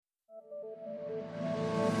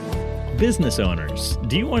Business owners,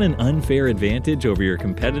 do you want an unfair advantage over your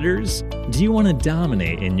competitors? Do you want to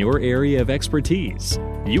dominate in your area of expertise?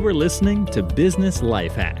 You are listening to Business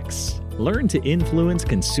Life Hacks. Learn to influence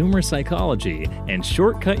consumer psychology and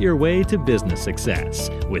shortcut your way to business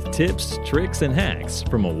success with tips, tricks, and hacks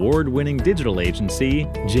from award-winning digital agency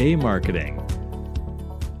J Marketing.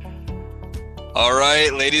 All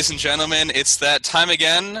right, ladies and gentlemen, it's that time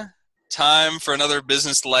again. Time for another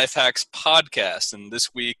Business Life Hacks podcast. And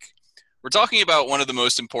this week, we're talking about one of the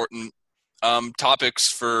most important topics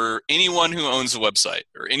for anyone who owns a website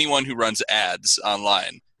or anyone who runs ads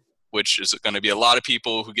online, which is going to be a lot of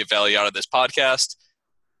people who get value out of this podcast.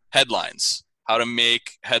 Headlines. How to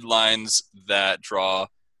make headlines that draw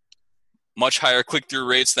much higher click-through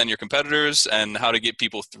rates than your competitors, and how to get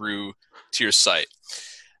people through to your site.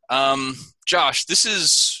 Josh, this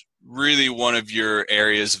is really one of your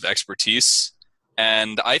areas of expertise.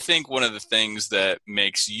 And I think one of the things that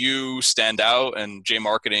makes you stand out and J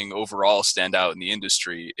Marketing overall stand out in the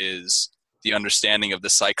industry is the understanding of the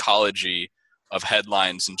psychology of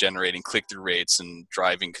headlines and generating click-through rates and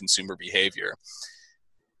driving consumer behavior.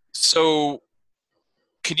 So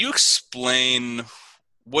could you explain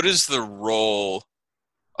what is the role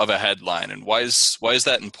of a headline and why is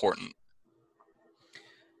that important?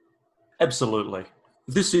 Absolutely.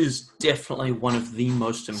 This is definitely one of the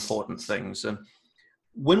most important things. And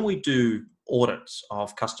when we do audits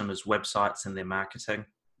of customers' websites and their marketing,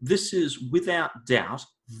 this is without doubt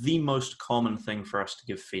the most common thing for us to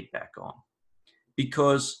give feedback on.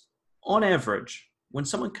 Because on average, when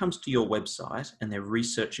someone comes to your website and they're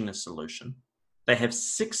researching a solution, they have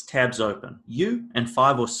 6 tabs open, you and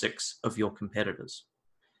 5 or 6 of your competitors.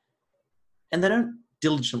 And they don't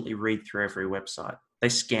diligently read through every website. They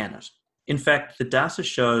scan it. In fact, the data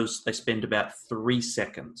shows they spend about 3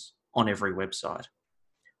 seconds on every website.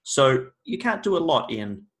 So you can't do a lot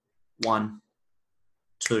in 1,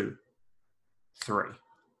 2, 3.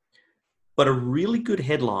 But a really good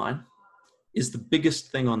headline is the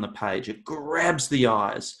biggest thing on the page. It grabs the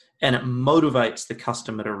eyes and it motivates the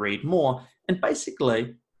customer to read more. And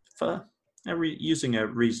basically, for using a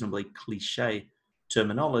reasonably cliche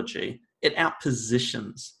terminology, it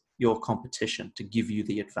outpositions your competition to give you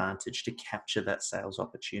the advantage to capture that sales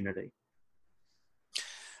opportunity.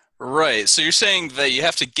 Right. So you're saying that you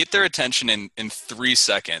have to get their attention in 3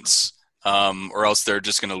 seconds, or else they're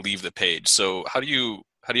just going to leave the page. So how do you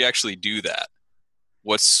actually do that?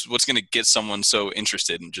 What's going to get someone so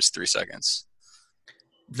interested in just 3 seconds?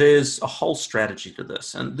 There's a whole strategy to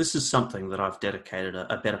this, and this is something that I've dedicated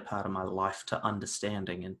a better part of my life to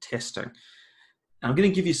understanding and testing. I'm going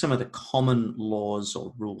to give you some of the common laws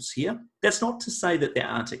or rules here. That's not to say that there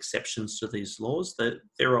aren't exceptions to these laws, that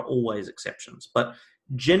there are always exceptions, but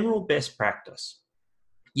general best practice.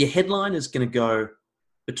 Your headline is going to go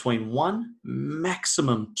between 1,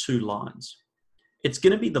 maximum 2 lines. It's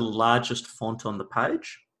going to be the largest font on the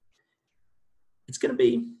page. It's going to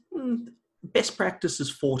be, best practice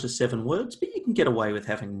is 4 to 7 words, but you can get away with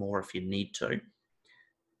having more if you need to.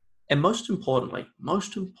 And most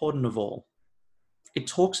important of all, it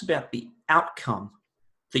talks about the outcome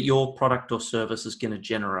that your product or service is going to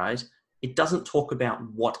generate. It doesn't talk about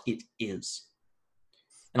what it is.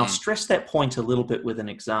 And I'll stress that point a little bit with an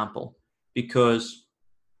example because,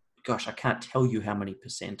 gosh, I can't tell you how many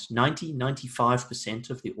percent, 95%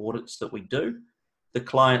 of the audits that we do, the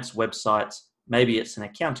client's websites, maybe it's an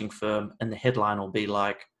accounting firm, and the headline will be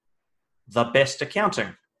like, the best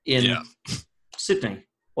accounting in Sydney,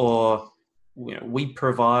 or we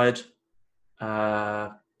provide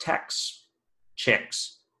tax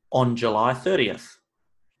checks on July 30th.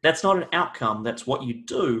 That's not an outcome. That's what you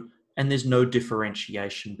do. And there's no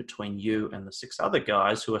differentiation between you and the 6 other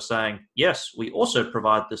guys who are saying, yes, we also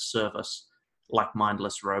provide this service like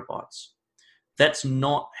mindless robots. That's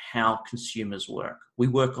not how consumers work. We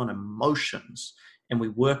work on emotions and we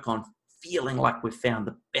work on feeling like we've found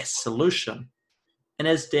the best solution. And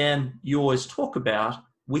as Dan, you always talk about,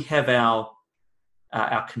 we have our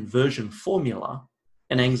conversion formula,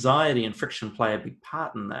 and anxiety and friction play a big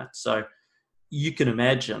part in that. So you can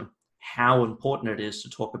imagine how important it is to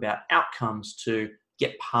talk about outcomes to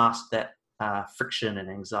get past that friction and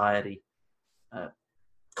anxiety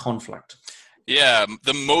conflict. Yeah,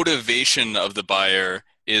 the motivation of the buyer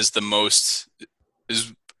is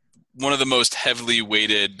one of the most heavily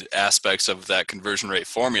weighted aspects of that conversion rate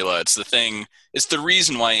formula. It's the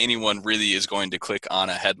reason why anyone really is going to click on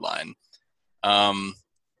a headline.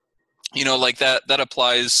 Like that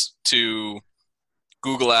applies to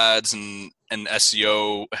Google Ads and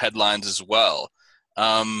SEO headlines as well.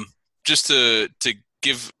 Just to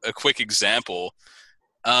give a quick example,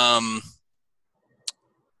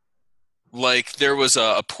 Like there was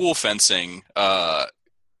a pool fencing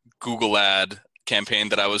Google ad campaign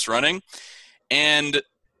that I was running, and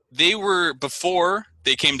before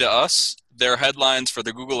they came to us, their headlines for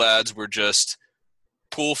the Google ads were just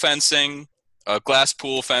pool fencing, glass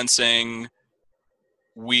pool fencing,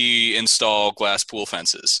 we install glass pool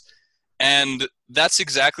fences. And that's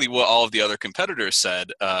exactly what all of the other competitors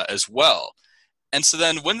said as well. And so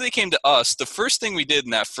then when they came to us, the first thing we did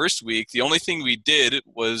in that first week, the only thing we did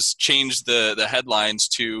was change the headlines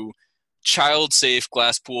to child-safe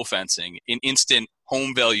glass pool fencing, an instant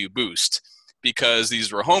home value boost, because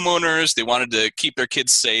these were homeowners, they wanted to keep their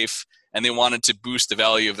kids safe, and they wanted to boost the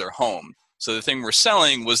value of their home. So the thing we're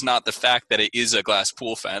selling was not the fact that it is a glass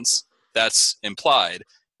pool fence, that's implied,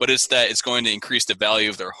 but it's that it's going to increase the value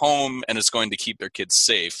of their home and it's going to keep their kids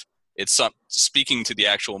safe. It's speaking to the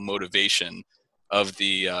actual motivation of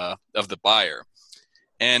the buyer.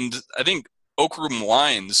 And I think Oak Room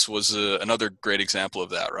Wines was another great example of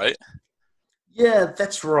that, right? Yeah,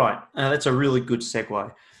 that's right. That's a really good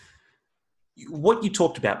segue. What you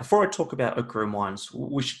talked about, before I talk about Oak Room Wines,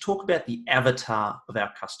 we should talk about the avatar of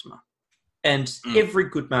our customer. And every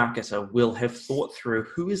good marketer will have thought through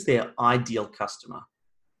who is their ideal customer.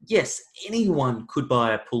 Yes, anyone could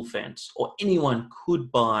buy a pool fence or anyone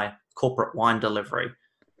could buy corporate wine delivery,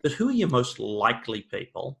 but who are your most likely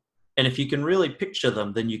people? And if you can really picture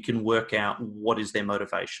them, then you can work out what is their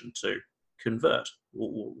motivation to convert,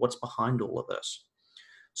 what's behind all of this.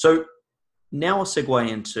 So now I'll segue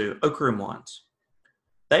into Oak Room Wines.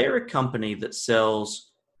 They are a company that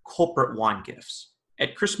sells corporate wine gifts.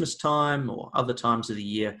 At Christmas time or other times of the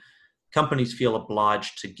year, companies feel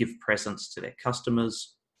obliged to give presents to their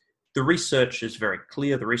customers. The research is very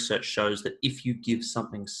clear. The research shows that if you give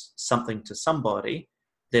something to somebody,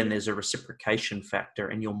 then there's a reciprocation factor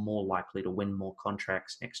and you're more likely to win more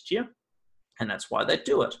contracts next year. And that's why they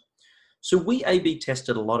do it. So we A/B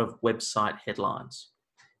tested a lot of website headlines.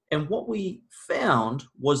 And what we found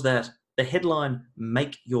was that the headline,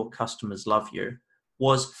 "Make your customers love you,"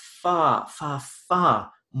 was far, far,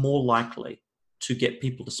 far more likely to get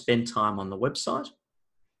people to spend time on the website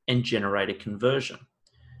and generate a conversion.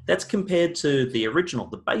 That's compared to the original,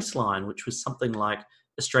 the baseline, which was something like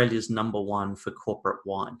Australia's #1 for corporate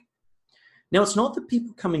wine. Now, it's not that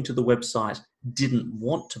people coming to the website didn't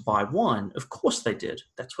want to buy wine. Of course they did.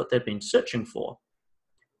 That's what they've been searching for.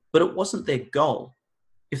 But it wasn't their goal.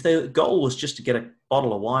 If their goal was just to get a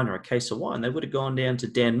bottle of wine or a case of wine, they would have gone down to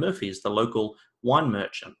Dan Murphy's, the local wine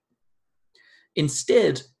merchant.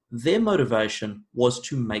 Instead, their motivation was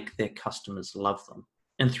to make their customers love them.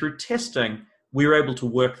 And through testing, we were able to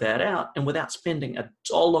work that out. And without spending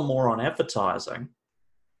 $1 more on advertising,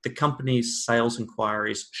 the company's sales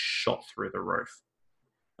inquiries shot through the roof.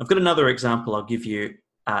 I've got another example I'll give you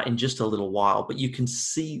in just a little while, but you can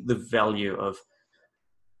see the value of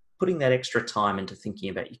putting that extra time into thinking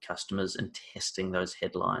about your customers and testing those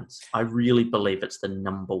headlines. I really believe it's the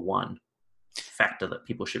 #1 factor that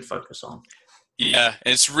people should focus on. Yeah,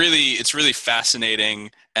 it's really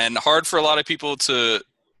fascinating and hard for a lot of people to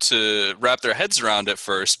wrap their heads around at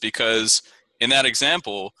first, because in that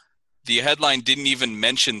example, the headline didn't even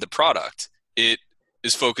mention the product. It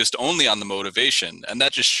is focused only on the motivation, and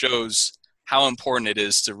that just shows how important it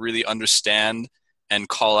is to really understand and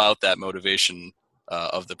call out that motivation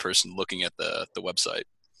of the person looking at the website.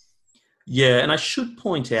 Yeah, and I should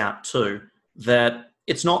point out too that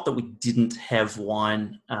it's not that we didn't have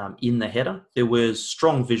wine in the header. There was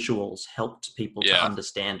strong visuals helped people to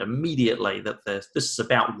understand immediately that this is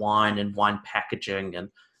about wine and wine packaging, and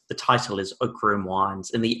the title is Oak Room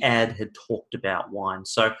Wines, and the ad had talked about wine.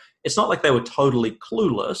 So it's not like they were totally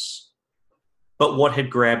clueless, but what had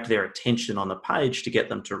grabbed their attention on the page to get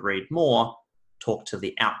them to read more talked to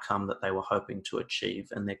the outcome that they were hoping to achieve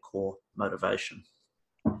and their core motivation.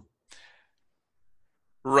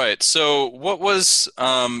 Right. So what was,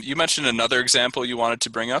 you mentioned another example you wanted to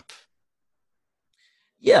bring up?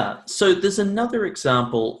 Yeah. So there's another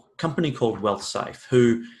example, a company called WealthSafe,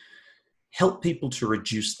 who help people to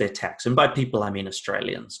reduce their tax. And by people, I mean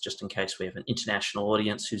Australians, just in case we have an international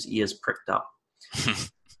audience whose ears pricked up.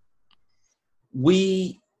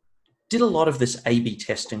 We did a lot of this A/B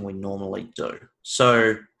testing we normally do.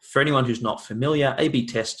 So for anyone who's not familiar, A/B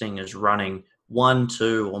testing is running 1,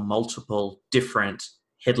 2, or multiple different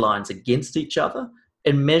headlines against each other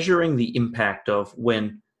and measuring the impact of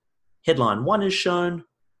when headline 1 is shown,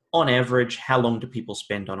 on average, how long do people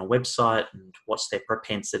spend on a website and what's their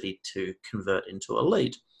propensity to convert into a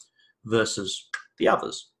lead versus the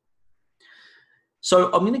others.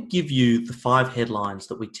 So I'm going to give you the 5 headlines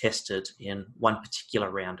that we tested in one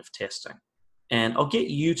particular round of testing. And I'll get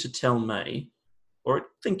you to tell me or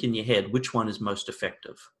think in your head, which one is most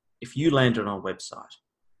effective? If you landed on a website,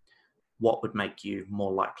 what would make you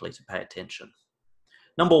more likely to pay attention?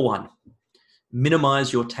 Number 1,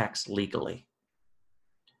 minimize your tax legally.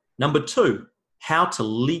 Number 2, how to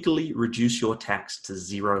legally reduce your tax to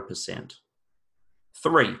 0%.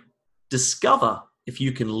 3, discover if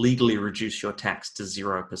you can legally reduce your tax to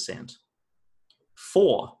 0%.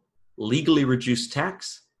 4, legally reduce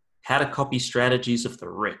tax, how to copy strategies of the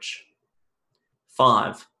rich.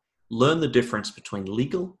 5, learn the difference between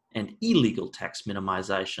legal and illegal tax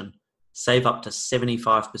minimization. Save up to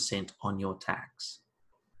 75% on your tax.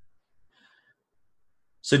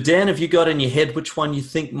 So Dan, have you got in your head which one you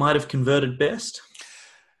think might have converted best?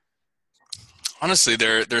 Honestly,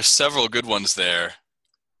 there's several good ones there,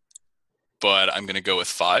 but I'm going to go with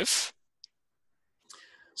 5.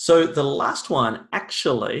 So the last one,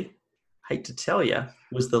 actually, hate to tell you,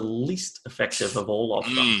 was the least effective of all of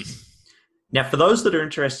them. Now, for those that are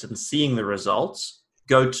interested in seeing the results,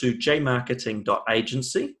 go to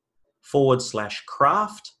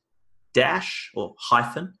jmarketing.agency/craft dash or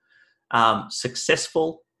hyphen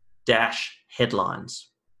successful dash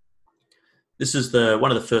headlines. This is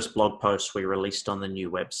one of the first blog posts we released on the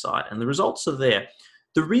new website, and the results are there.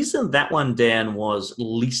 The reason that one, Dan, was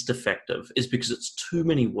least effective is because it's too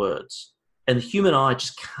many words, and the human eye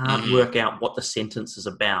just can't work out what the sentence is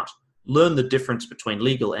about. Learn the difference between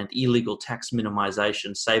legal and illegal tax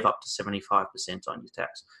minimization. Save up to 75% on your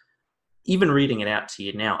tax. Even reading it out to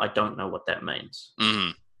you now, I don't know what that means.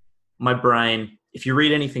 My brain, if you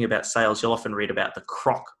read anything about sales, you'll often read about the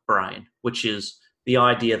croc brain, which is the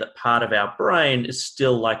idea that part of our brain is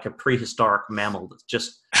still like a prehistoric mammal that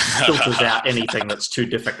just filters out anything that's too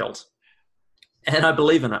difficult. And I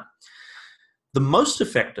believe in it. The most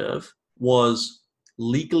effective was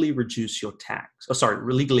legally reduce tax,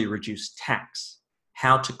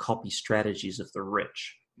 how to copy strategies of the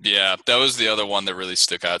rich. Yeah, that was the other one that really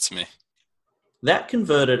stuck out to me. That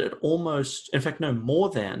converted at more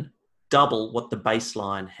than double what the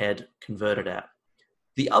baseline had converted at.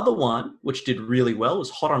 The other one, which did really well, was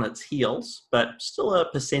hot on its heels, but still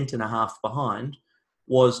 1.5% behind,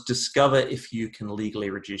 was discover if you can legally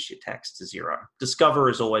reduce your tax to 0. Discover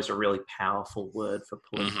is always a really powerful word for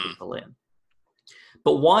pulling people in.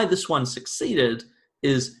 But why this one succeeded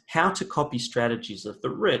is how to copy strategies of the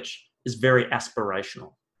rich is very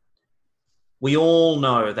aspirational. We all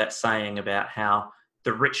know that saying about how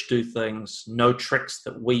the rich do things, no tricks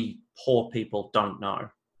that we poor people don't know.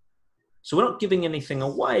 So we're not giving anything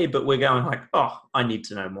away, but we're going like, oh, I need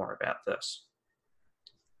to know more about this.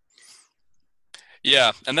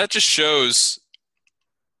 Yeah, and that just shows,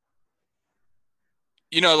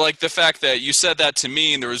 like the fact that you said that to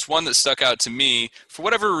me, and there was one that stuck out to me for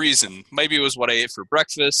whatever reason. Maybe it was what I ate for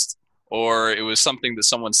breakfast, or it was something that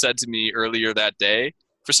someone said to me earlier that day.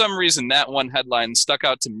 For some reason, that one headline stuck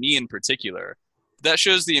out to me in particular. That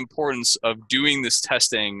shows the importance of doing this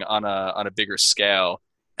testing on a bigger scale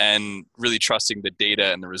and really trusting the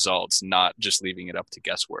data and the results, not just leaving it up to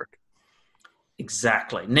guesswork.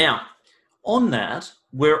 Exactly. Now, on that,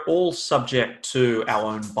 we're all subject to our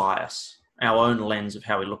own bias, our own lens of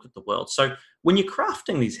how we look at the world. So when you're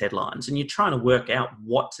crafting these headlines and you're trying to work out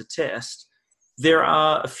what to test, there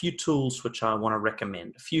are a few tools which I want to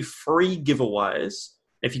recommend, a few free giveaways.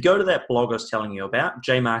 If you go to that blog I was telling you about,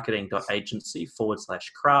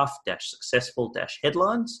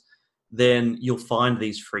 jmarketing.agency/craft-successful-headlines, then you'll find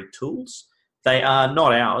these free tools. They are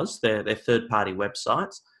not ours, they're third-party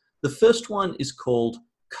websites. The first one is called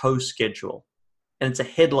CoSchedule, and it's a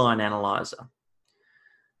headline analyzer.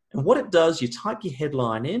 And what it does, you type your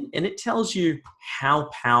headline in, and it tells you how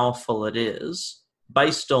powerful it is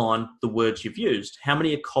based on the words you've used. How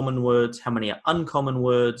many are common words? How many are uncommon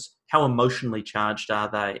words? How emotionally charged are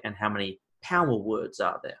they? And how many power words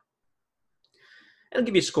are there? It'll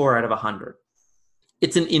give you a score out of 100.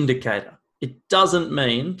 It's an indicator. It doesn't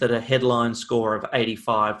mean that a headline score of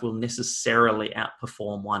 85 will necessarily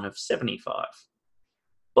outperform one of 75.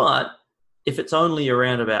 But if it's only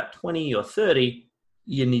around about 20 or 30,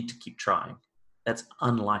 you need to keep trying. That's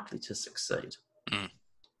unlikely to succeed.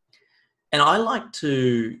 And I like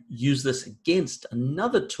to use this against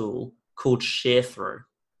another tool called ShareThrough.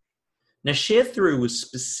 Now, ShareThrough was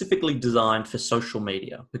specifically designed for social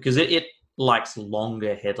media because it likes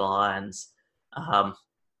longer headlines,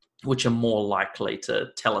 which are more likely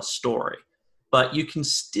to tell a story. But you can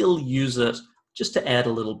still use it just to add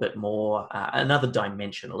a little bit more, another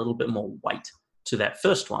dimension, a little bit more weight to that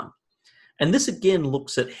first one. And this again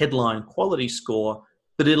looks at headline quality score,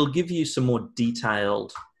 but it'll give you some more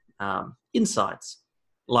detailed insights,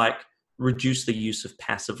 like reduce the use of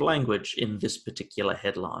passive language in this particular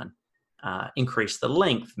headline. increase the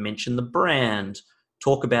length, mention the brand,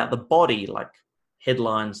 talk about the body, like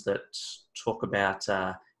headlines that talk about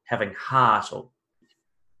having heart or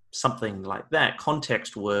something like that.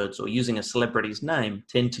 Context words or using a celebrity's name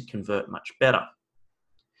tend to convert much better.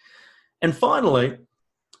 And finally,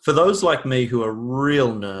 for those like me who are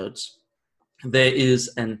real nerds, there is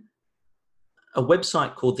a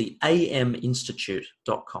website called the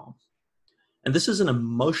aminstitute.com. And this is an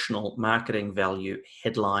emotional marketing value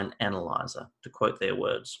headline analyzer, to quote their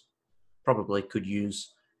words. Probably could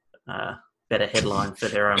use better headline for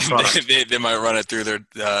their own product. they might run it through their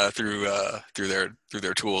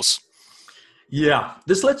tools. Yeah,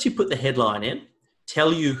 this lets you put the headline in,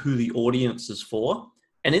 tell you who the audience is for,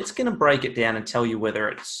 and it's going to break it down and tell you whether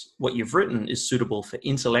it's what you've written is suitable for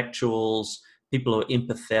intellectuals, people who are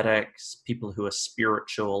empathetic, people who are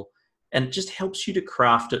spiritual, and it just helps you to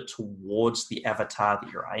craft it towards the avatar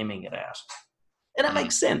that you're aiming it at. And it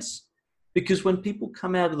makes sense, because when people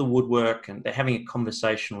come out of the woodwork and they're having a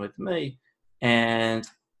conversation with me and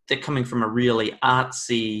they're coming from a really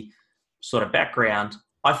artsy sort of background,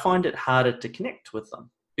 I find it harder to connect with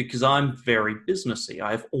them because I'm very businessy.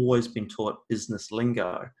 I've always been taught business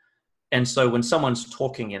lingo. And so when someone's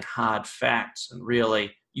talking in hard facts and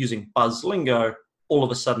really using buzz lingo, all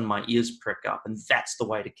of a sudden my ears prick up, and that's the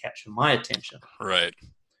way to capture my attention. Right.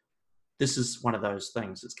 This is one of those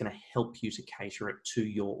things that's going to help you to cater it to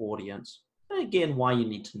your audience. And again, why you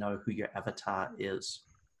need to know who your avatar is.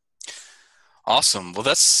 Awesome. Well,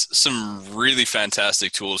 that's some really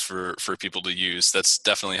fantastic tools for people to use. That's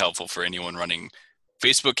definitely helpful for anyone running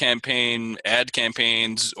Facebook campaign, ad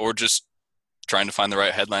campaigns, or just trying to find the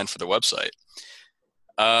right headline for their website.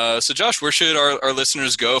 So Josh, where should our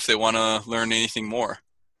listeners go if they want to learn anything more?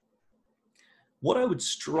 What I would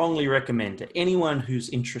strongly recommend to anyone whose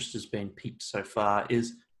interest has been piqued so far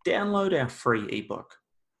is download our free ebook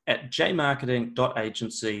at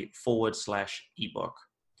jmarketing.agency/ebook.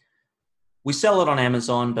 We sell it on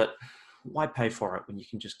Amazon, but why pay for it when you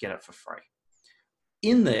can just get it for free?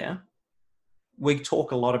 In there, we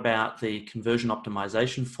talk a lot about the conversion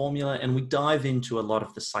optimization formula, and we dive into a lot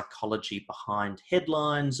of the psychology behind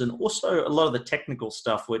headlines and also a lot of the technical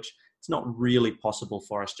stuff, which it's not really possible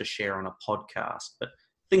for us to share on a podcast, but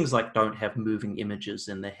things like don't have moving images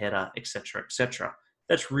in the header, etc., etc.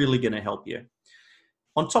 That's really going to help you.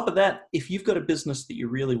 On top of that, if you've got a business that you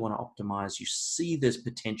really want to optimize, you see there's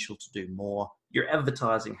potential to do more, your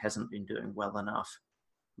advertising hasn't been doing well enough,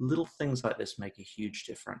 little things like this make a huge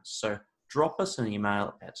difference. So drop us an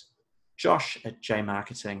email at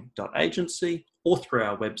josh@jmarketing.agency or through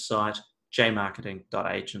our website,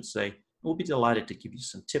 jmarketing.agency. We'll be delighted to give you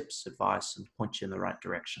some tips, advice, and point you in the right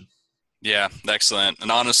direction. Yeah, excellent.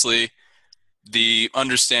 And honestly, the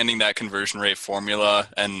understanding that conversion rate formula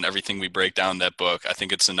and everything we break down in that book, I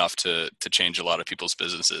think it's enough to change a lot of people's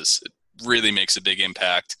businesses. It really makes a big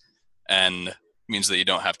impact and means that you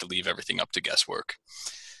don't have to leave everything up to guesswork.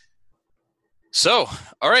 So,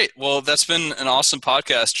 all right. Well, that's been an awesome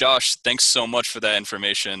podcast. Josh, thanks so much for that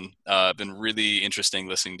information. Been really interesting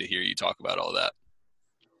listening to hear you talk about all that.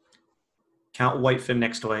 Can't wait for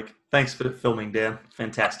next week. Thanks for filming, Dan.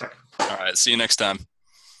 Fantastic. All right. See you next time.